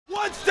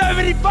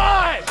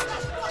175!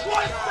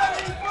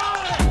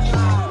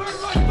 175!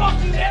 Where's my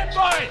fucking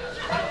invite?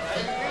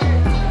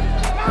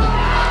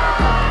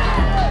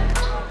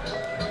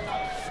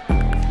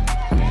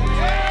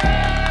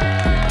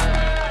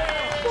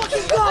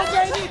 What's up,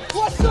 baby?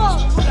 What's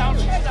up?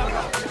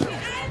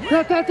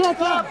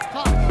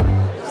 Top.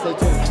 Stay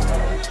tuned.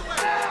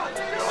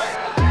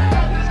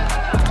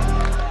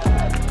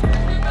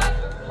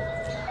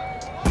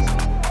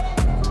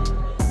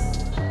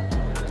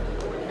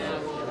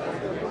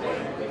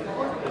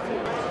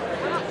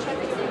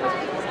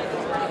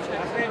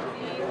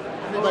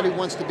 Everybody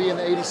wants to be in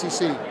the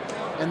ADCC,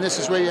 and this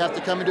is where you have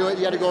to come and do it.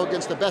 You got to go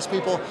against the best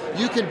people.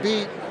 You can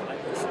beat,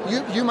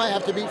 you might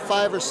have to beat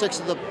 5 or 6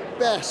 of the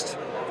best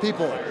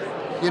people,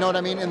 you know what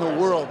I mean, in the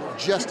world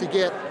just to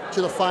get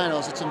to the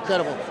finals. It's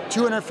incredible.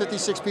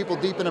 256 people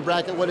deep in a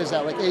bracket. What is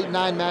that, like 8,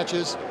 9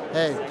 matches?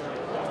 Hey,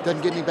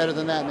 doesn't get any better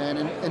than that, man.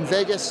 In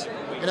Vegas,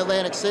 in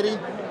Atlantic City,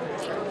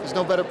 there's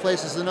no better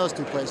places than those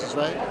 2 places,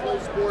 right?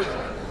 Sports,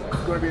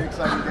 it's going to be an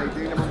exciting day.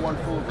 Day number 1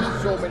 full of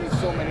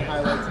so many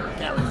highlights,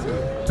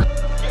 guaranteed.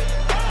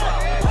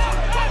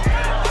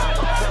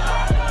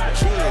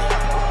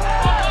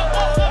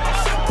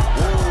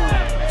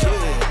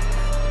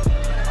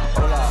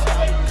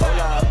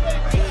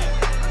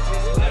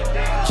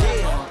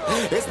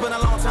 It's been a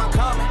long time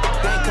coming.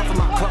 They ain't come from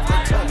my club,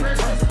 they tugging.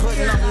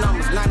 Putting up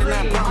numbers,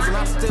 99 pounds, and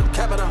I'm still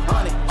kept it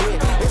 100.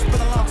 Yeah, it's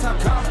been a long time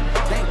coming.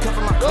 They ain't come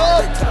from my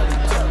club, they tugging.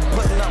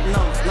 Putting up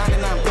numbers,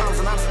 99 pounds,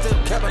 and I'm still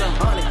kept it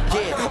 100.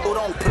 Yeah, who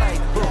don't play,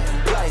 who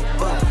play,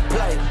 play,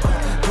 play,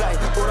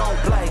 who don't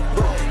play,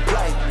 who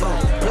play,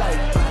 play, play,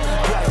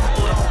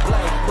 who don't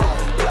play, who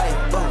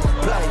play,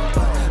 play,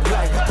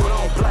 play, who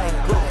don't play,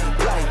 who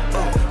play,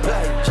 play,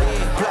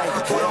 play,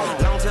 who don't.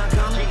 Long time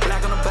coming,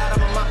 black on the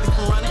bottom of my feet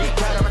from running.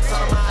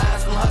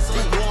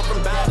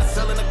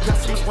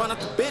 Run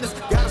up the business,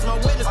 God is my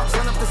witness.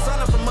 Sun up to sun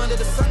up from Monday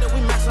to Sunday. We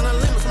maxing our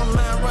limits. My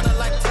mind running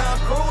like Tom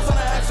Cruise on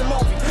an action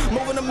movie.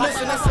 Moving the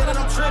mission, they say that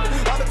I'm tripping.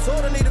 I've been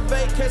told I need a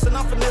vacation,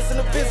 I'm finessing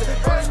a visit.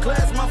 First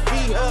class, my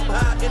feet up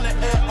high in the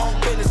air on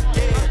business.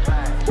 Yeah.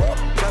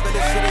 Cover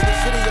this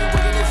shit, you're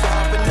wicked, it's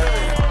all been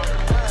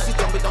done. She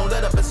told me don't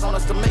let up, it's on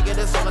us to make it,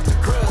 it's on us to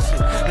crush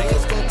it. Nigga,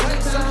 it's gonna take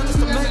some just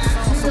to make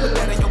some. So put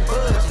that in your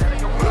budget.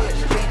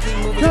 Can't keep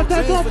moving your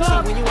dreams with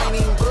you when you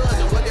ain't even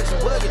budging. Look at your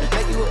budget,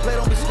 make you a play,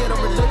 don't be scared of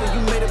religion. You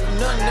made it for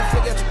nothing, then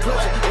forget your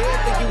pleasure.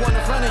 Everything you want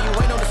in front of you,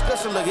 ain't no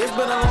discussion. Look, it's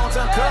been a long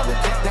time coming.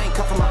 They ain't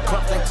come from my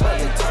club, they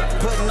tugging.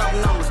 Putting up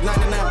numbers,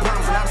 99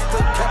 pounds, and I'm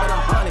still kept it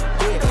 100.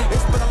 Yeah,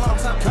 it's been a long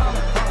time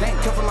coming. They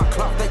ain't come from my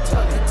club, they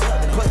tugging.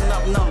 Putting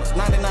up numbers,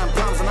 99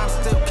 pounds, and I'm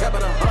still kept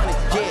it 100.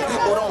 Yeah,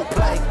 who don't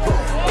play,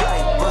 play, play,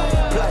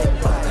 play,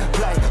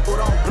 who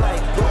don't play,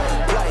 play,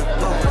 play,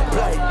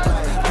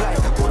 play,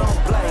 who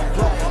don't play,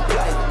 play,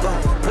 play,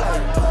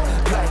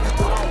 play,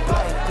 who don't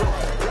play, play, play.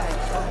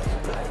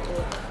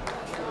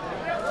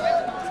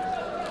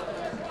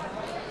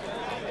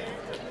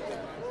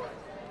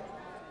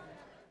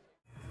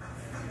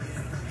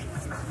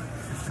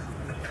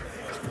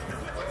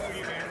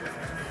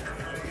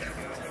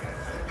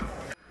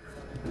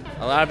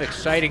 A lot of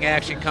exciting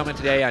action coming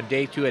today on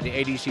day 2 at the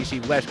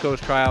ADCC West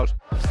Coast Trials.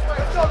 Just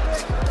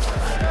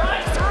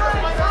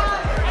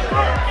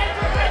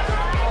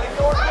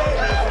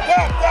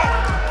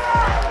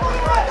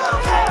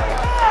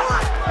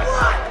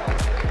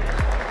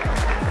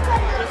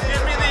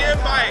give me the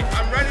invite.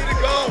 I'm ready to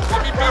go.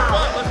 Give me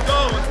people. Let's go.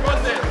 Let's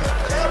run this.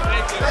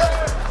 Thank you.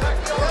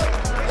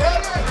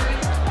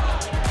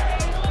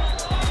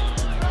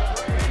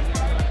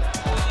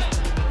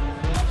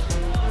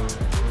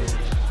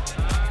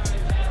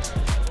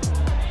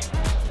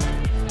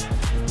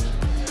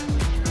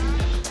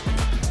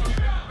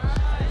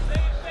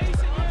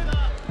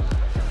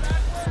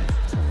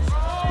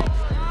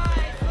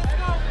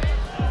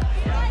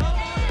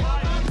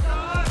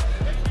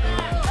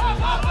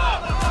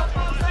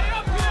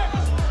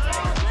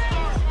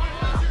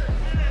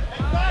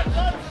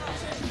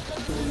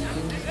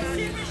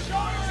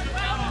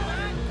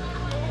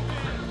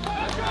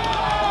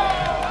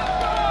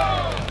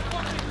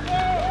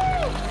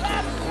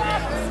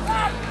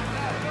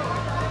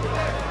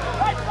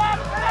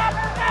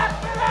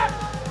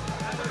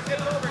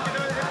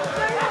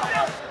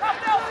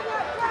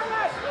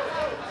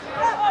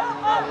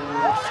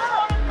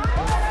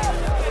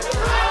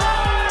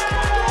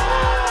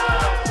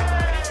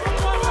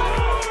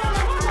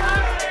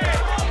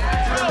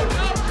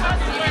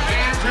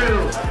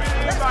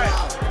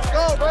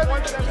 Go, bud.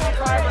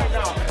 175 right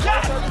now.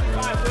 Yes!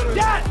 175,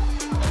 yes!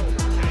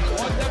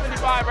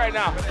 175 right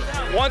now.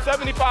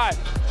 175.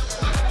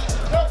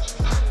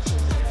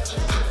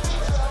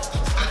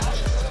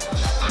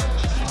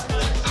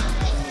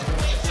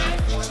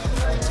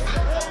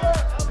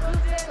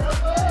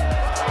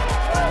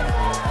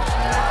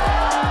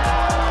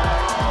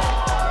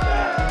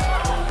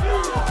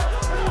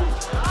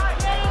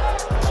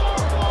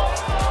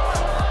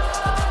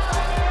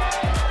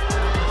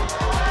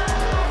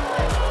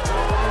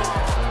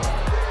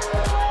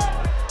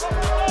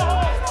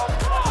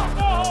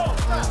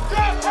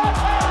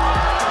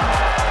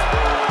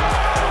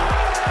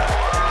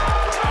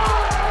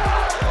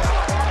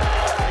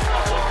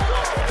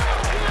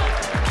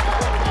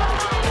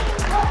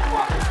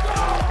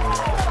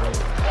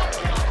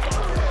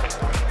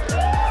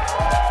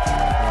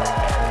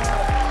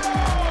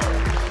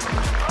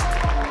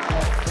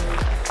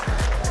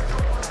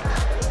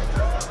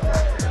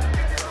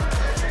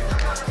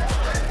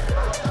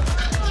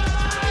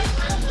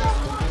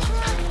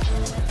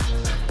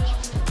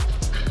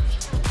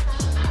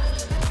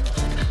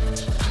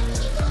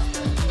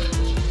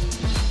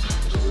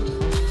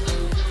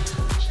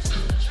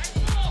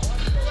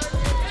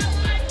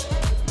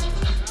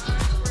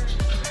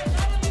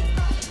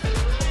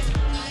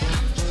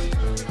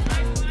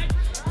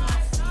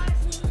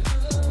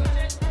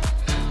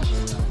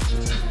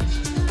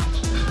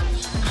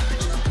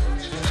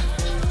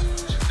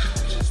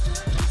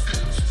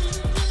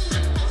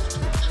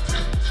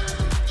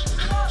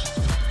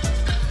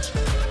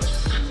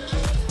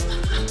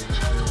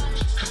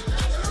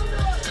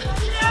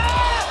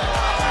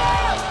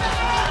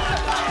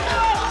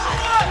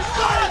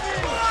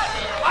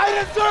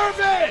 deserve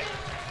it!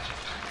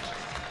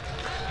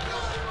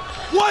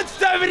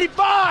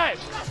 175!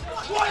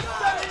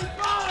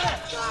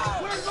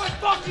 175! Where's my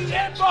fucking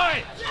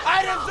invite?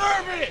 I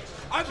deserve it!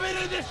 I've been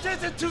in this shit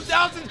since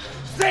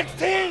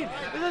 2016!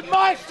 This is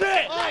my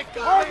shit!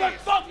 Where's my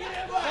fucking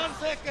invite? 1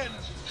 second.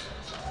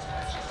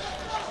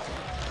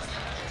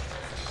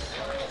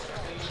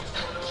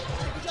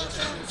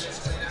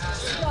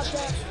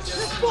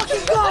 Let's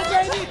fucking go,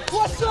 baby!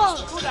 What's up?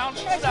 Cool down,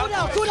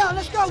 cool down,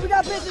 let's go. We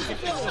got business to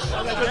finish. This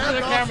for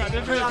the camera,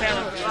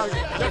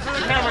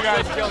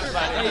 guys.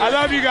 I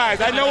love you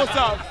guys. I know what's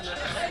up.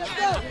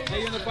 Hey,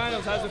 you're in the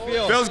finals. How's it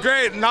feel? Feels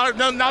great.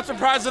 Not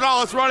surprised at all.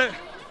 Let's run it.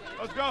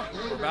 Let's go.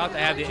 We're about to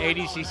have the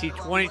ADCC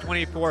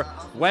 2024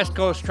 West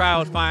Coast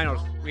Trials Finals.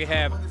 We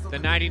have the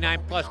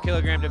 99+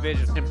 kilogram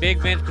division. And Big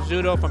Vince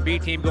Pizzuto from B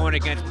Team going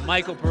against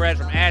Michael Perez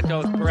from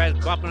Atos. Perez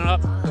bumping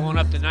up, going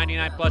up to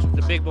 99+ with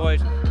the big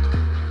boys.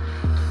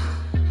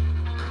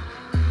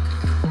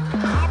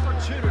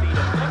 Opportunity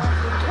to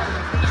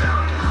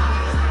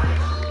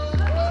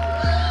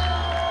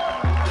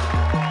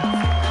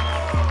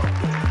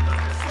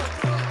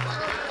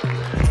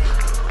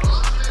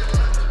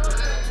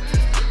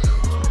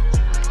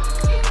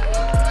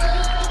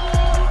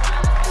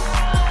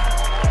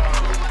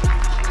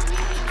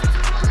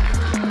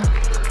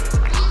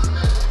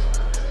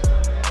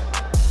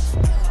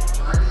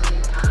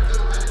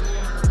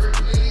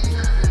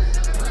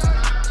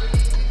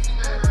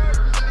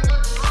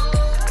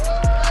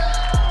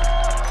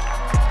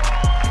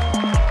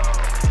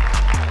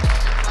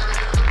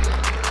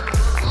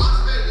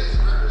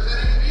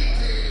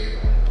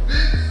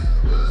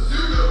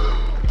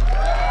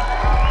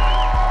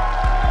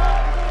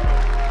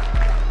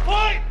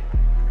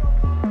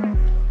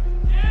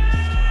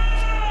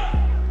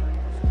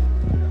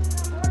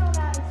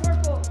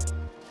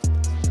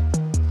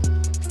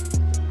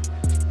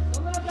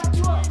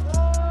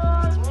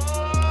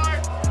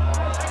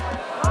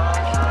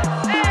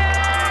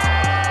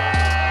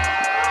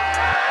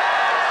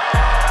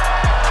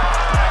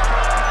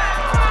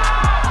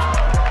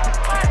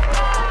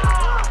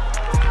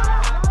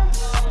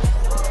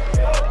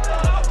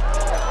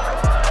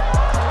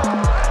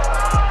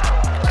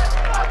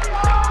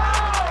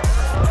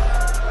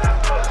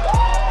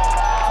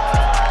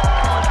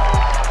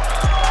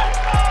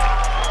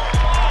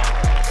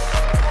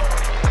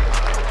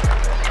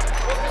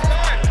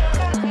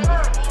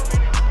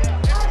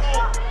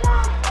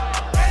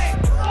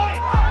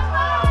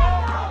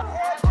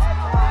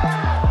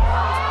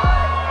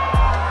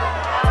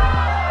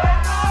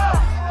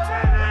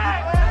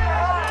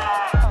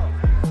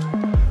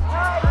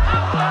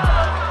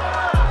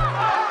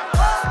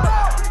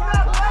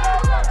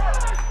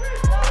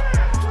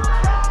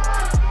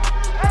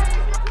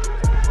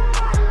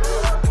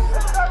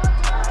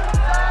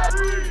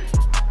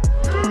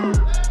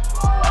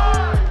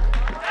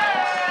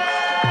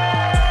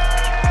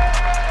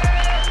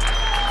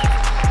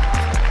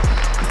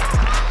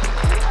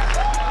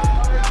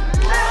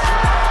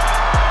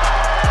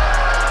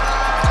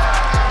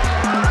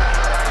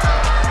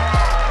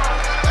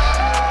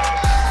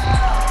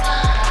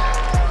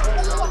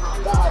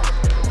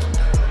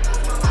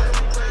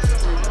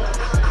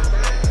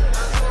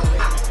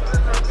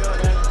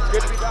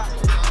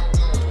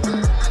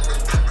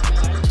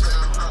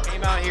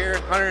Came out here,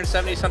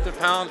 170-something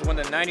pounds, won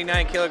the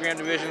 99 kilogram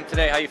division.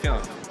 Today, how you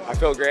feeling? I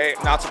feel great.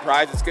 Not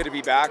surprised. It's good to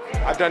be back.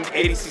 I've done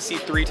ADCC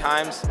 3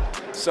 times,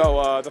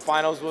 so the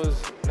finals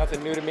was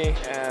nothing new to me,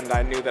 and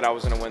I knew that I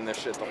was going to win this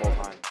shit the whole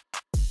time.